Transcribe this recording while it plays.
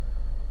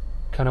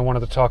kind of wanted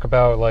to talk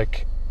about,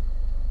 like,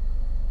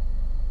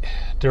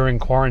 during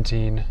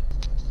quarantine,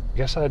 I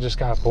guess I just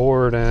got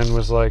bored and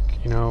was like,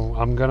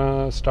 I'm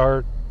gonna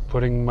start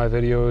putting my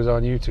videos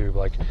on YouTube.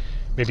 Like,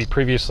 maybe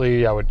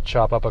previously I would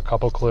chop up a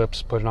couple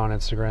clips, put it on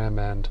Instagram,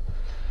 and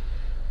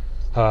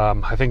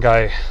I think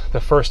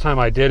the first time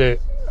I did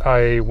it,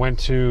 I went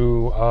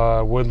to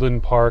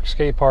Woodland Park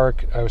skate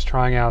park. I was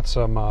trying out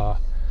some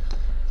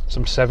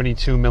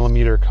 72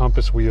 millimeter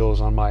compass wheels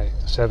on my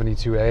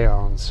 72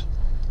 Aeons,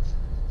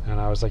 and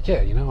I was like,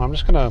 yeah, I'm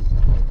just gonna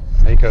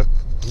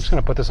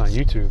put this on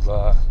YouTube.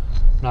 I'm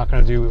not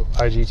gonna do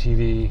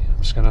IGTV.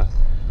 I'm just gonna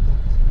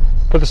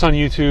put this on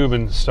YouTube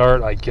and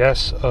start, I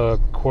guess, a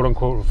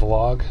quote-unquote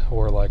vlog,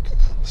 or like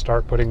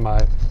start putting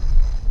my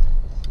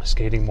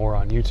skating more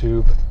on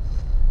YouTube.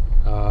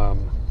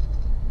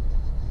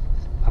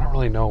 I don't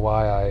really know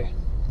why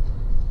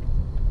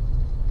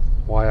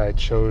I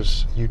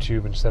chose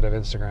YouTube instead of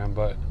Instagram,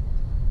 but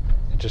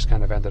it just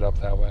kind of ended up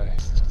that way.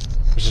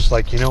 It was just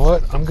like, you know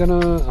what?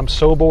 I'm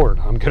so bored.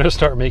 I'm gonna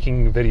start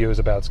making videos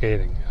about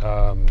skating.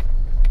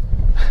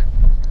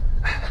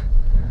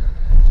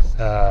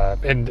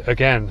 And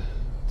again,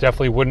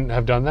 definitely wouldn't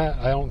have done that,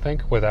 I don't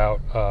think,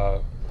 without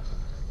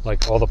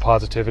like all the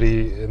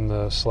positivity in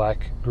the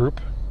Slack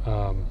group.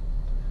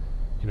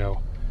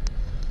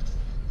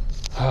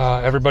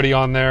 Everybody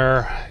on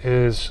there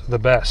is the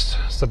best.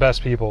 It's the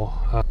best people.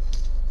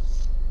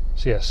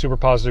 So yeah, super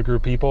positive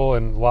group of people,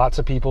 and lots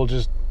of people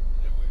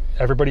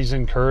everybody's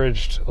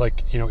encouraged,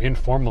 like,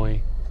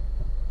 informally.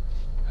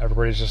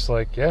 Everybody's just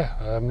like, yeah,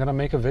 I'm going to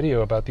make a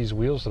video about these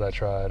wheels that I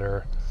tried,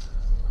 or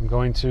I'm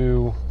going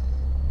to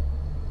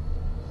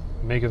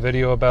make a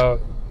video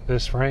about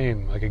this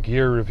frame, like a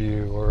gear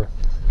review, or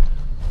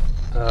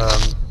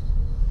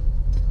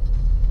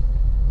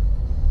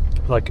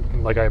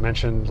like I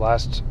mentioned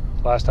last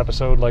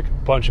episode, like,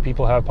 a bunch of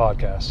people have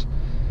podcasts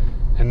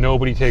and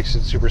nobody takes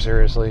it super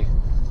seriously.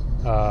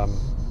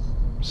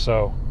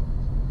 So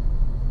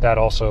that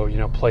also,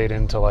 played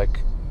into like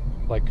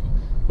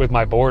with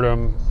my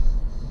boredom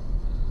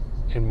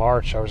in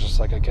March. I was just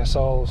like, I guess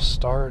I'll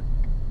start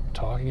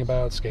talking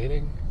about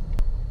skating.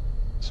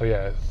 So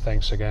yeah,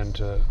 thanks again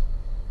to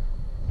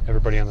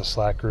everybody on the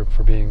Slack group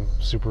for being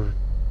super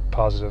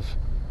positive.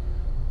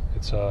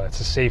 It's a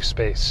safe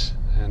space,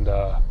 and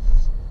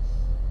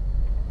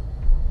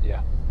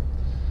yeah.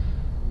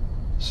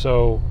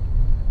 So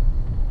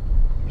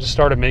just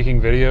started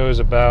making videos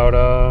about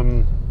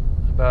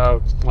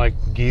like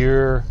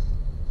gear,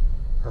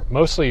 or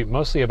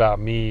mostly about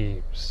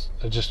me,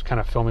 just kind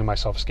of filming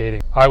myself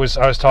skating. I was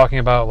talking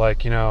about,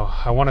 like,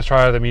 I want to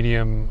try the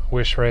medium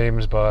wish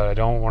frames, but I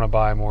don't want to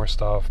buy more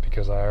stuff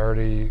because I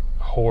already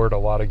hoard a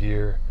lot of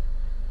gear.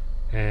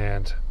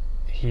 And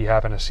he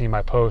happened to see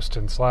my post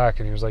in Slack,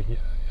 and he was like,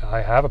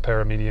 I have a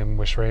pair of medium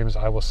wish frames.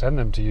 I will send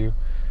them to you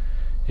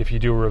if you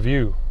do a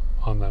review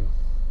on them.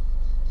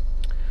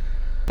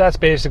 That's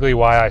basically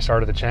why I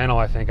started the channel.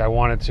 I think I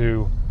wanted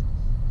to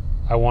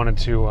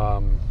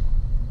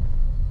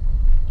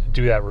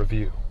do that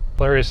review.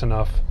 Hilarious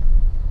enough,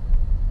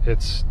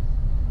 it's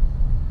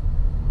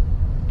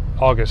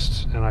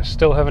August and I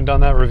still haven't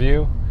done that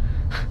review.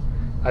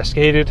 I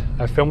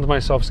filmed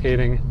myself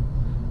skating.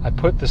 I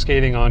put the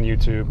skating on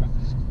YouTube,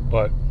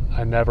 but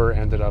I never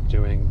ended up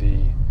doing the,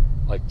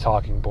 like,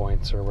 talking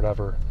points or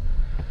whatever.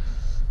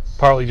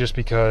 Partly just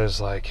because,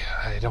 like,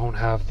 I don't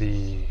have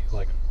the,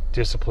 like,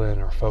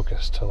 discipline or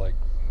focus to, like,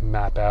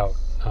 map out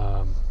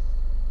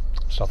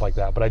stuff like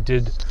that. But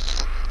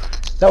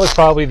that was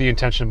probably the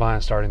intention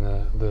behind starting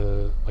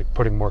the like,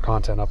 putting more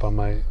content up on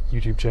my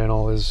YouTube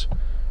channel, is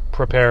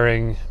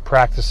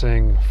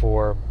practicing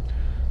for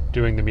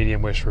doing the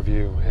medium wish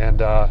review.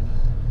 And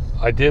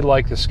I did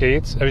like the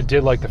skates. I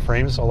did like the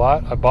frames a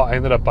lot. I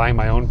ended up buying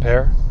my own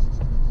pair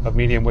of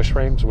medium wish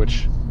frames,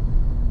 which,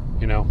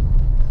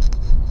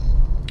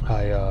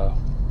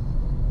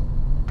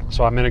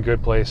 so I'm in a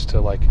good place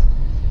to, like,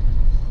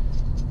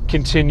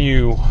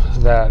 continue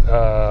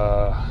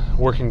that,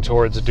 working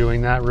towards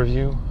doing that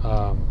review.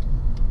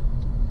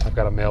 I've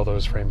got to mail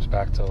those frames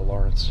back to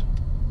Lawrence.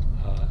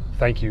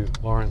 Thank you,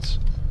 Lawrence,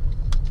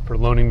 for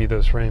loaning me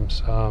those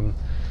frames. And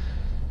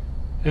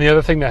the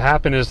other thing that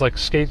happened is, like,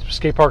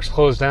 skate parks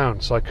closed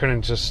down, so I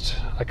couldn't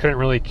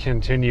really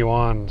continue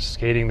on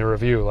skating the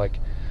review. Like,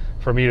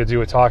 for me to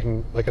do a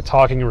talking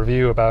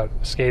review about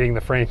skating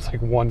the frames,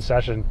 like, one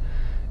session,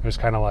 it was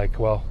kind of like,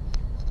 well,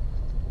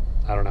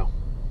 I don't know.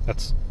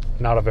 That's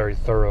not a very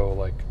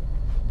thorough,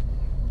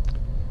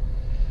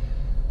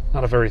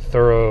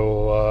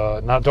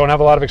 don't have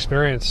a lot of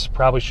experience.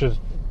 Probably should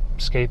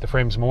skate the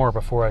frames more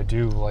before I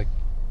do, like,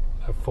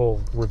 a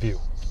full review.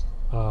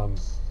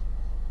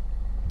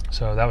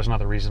 So that was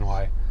another reason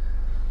why I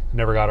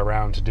never got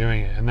around to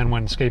doing it. And then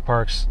when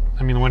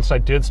once I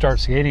did start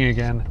skating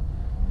again,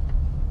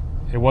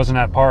 it wasn't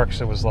at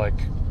parks. It was like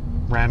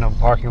random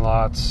parking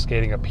lots,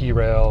 skating a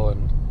P-rail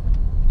and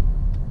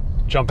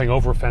jumping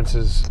over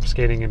fences,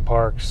 skating in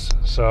parks.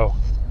 So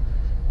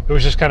it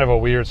was just kind of a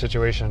weird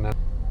situation.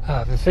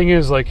 The thing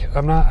is, like,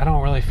 I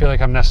don't really feel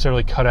like I'm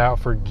necessarily cut out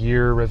for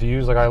gear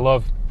reviews. Like, I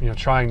love,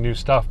 trying new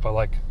stuff, but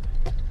like,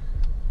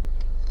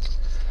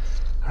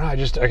 I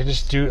do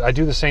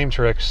the same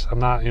tricks. I'm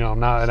not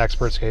an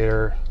expert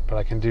skater, but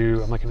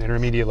I'm like an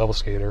intermediate level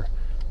skater.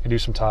 I can do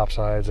some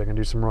topsides, I can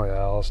do some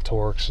royales,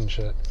 torques and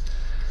shit.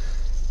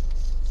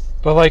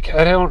 But like,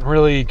 I don't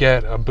really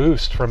get a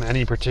boost from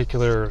any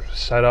particular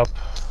setup.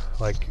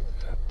 Like,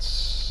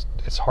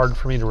 it's hard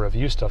for me to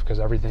review stuff because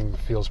everything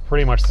feels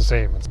pretty much the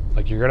same. It's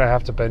like, you're gonna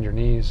have to bend your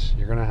knees,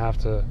 you're gonna have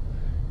to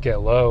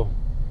get low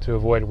to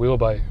avoid wheel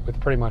bite with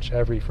pretty much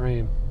every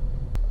frame.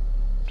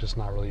 Just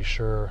not really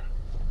sure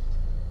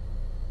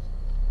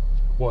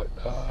what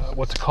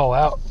to call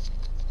out.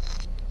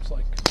 It's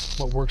like,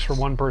 what works for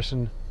one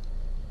person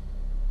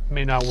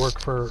may not work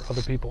for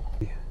other people.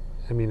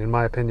 I mean, in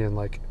my opinion,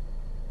 like,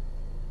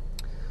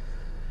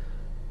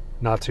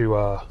 not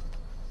to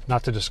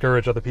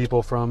discourage other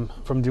people from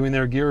doing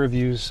their gear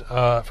reviews,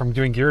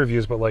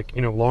 but like,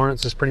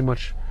 Lawrence is pretty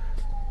much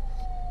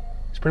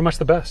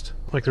the best.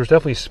 Like, there's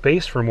definitely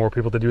space for more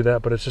people to do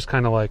that, but it's just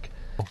kind of like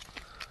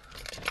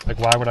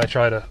why would I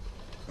try to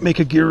make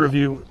a gear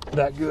review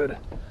that good?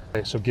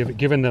 Okay, so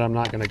given that I'm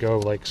not going to go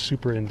like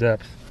super in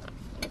depth,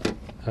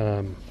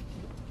 and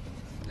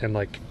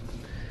like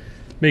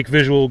make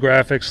visual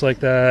graphics like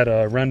that,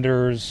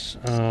 renders,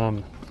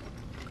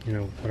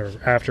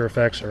 whatever, After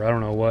Effects, or I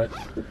don't know what.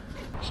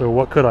 So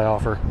what could I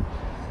offer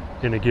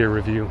in a gear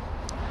review?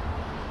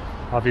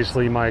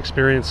 Obviously, my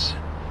experience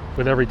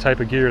with every type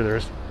of gear,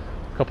 there's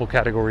a couple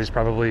categories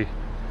probably.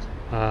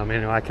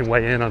 I can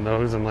weigh in on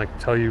those and like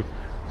tell you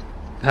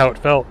how it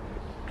felt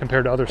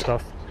compared to other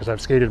stuff, because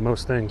I've skated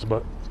most things,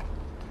 but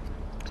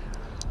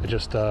I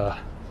just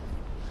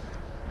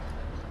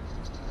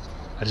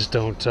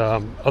don't,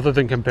 other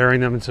than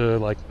comparing them to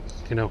like,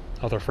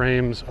 other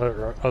frames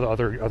or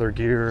other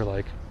gear,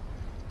 like,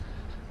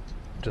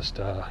 just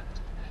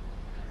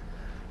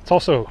it's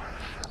also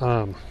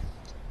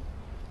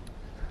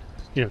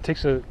it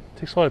takes a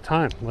lot of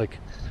time. Like,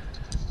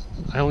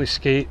 I only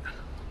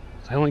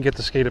get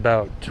to skate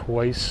about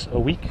twice a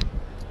week,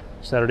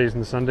 Saturdays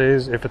and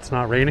Sundays, if it's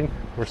not raining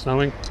or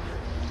snowing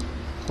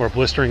or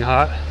blistering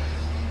hot.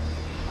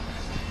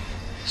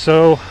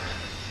 So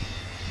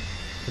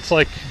it's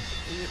like,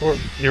 or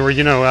I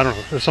don't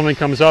know, if something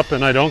comes up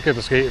and I don't get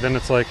to skate, then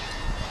it's like,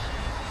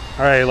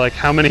 all right, like,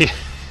 how many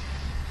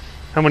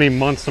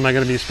months am I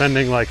going to be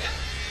spending like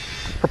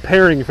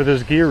preparing for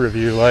this gear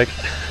review? Like,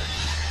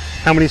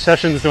 how many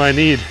sessions do I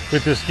need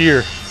with this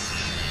gear?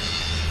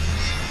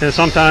 And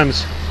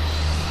sometimes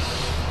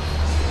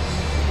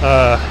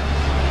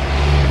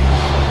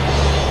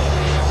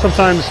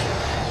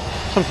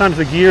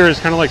the gear is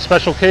kind of like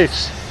special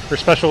case or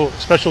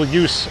special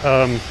use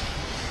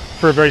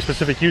for a very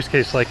specific use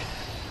case. Like,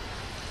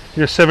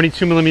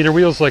 72 millimeter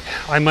wheels, like,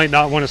 I might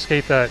not want to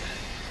skate that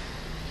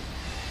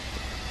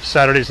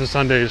Saturdays and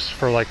Sundays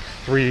for like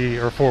 3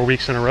 or 4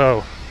 weeks in a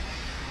row.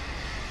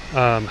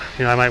 I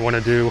might want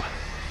to do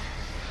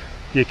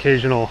the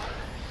occasional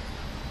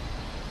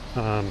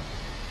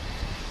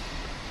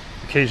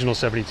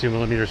 72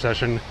 millimeter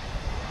session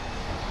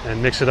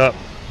and mix it up.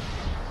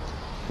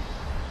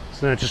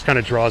 So then it just kind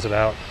of draws it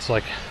out. It's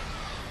like,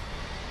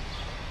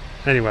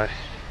 anyway,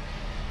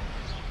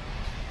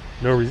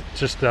 these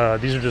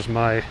are just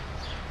my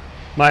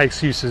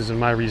excuses and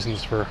my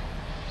reasons for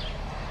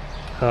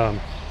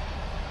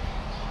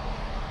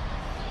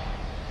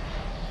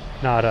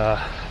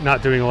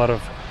not doing a lot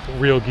of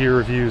real gear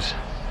reviews,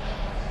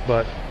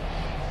 but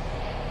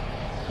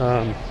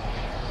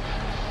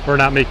or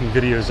not making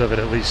videos of it,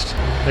 at least.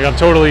 Like, I'm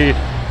totally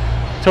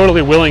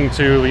willing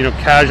to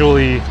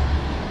casually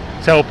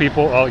tell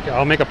people,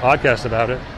 I'll make a podcast about it,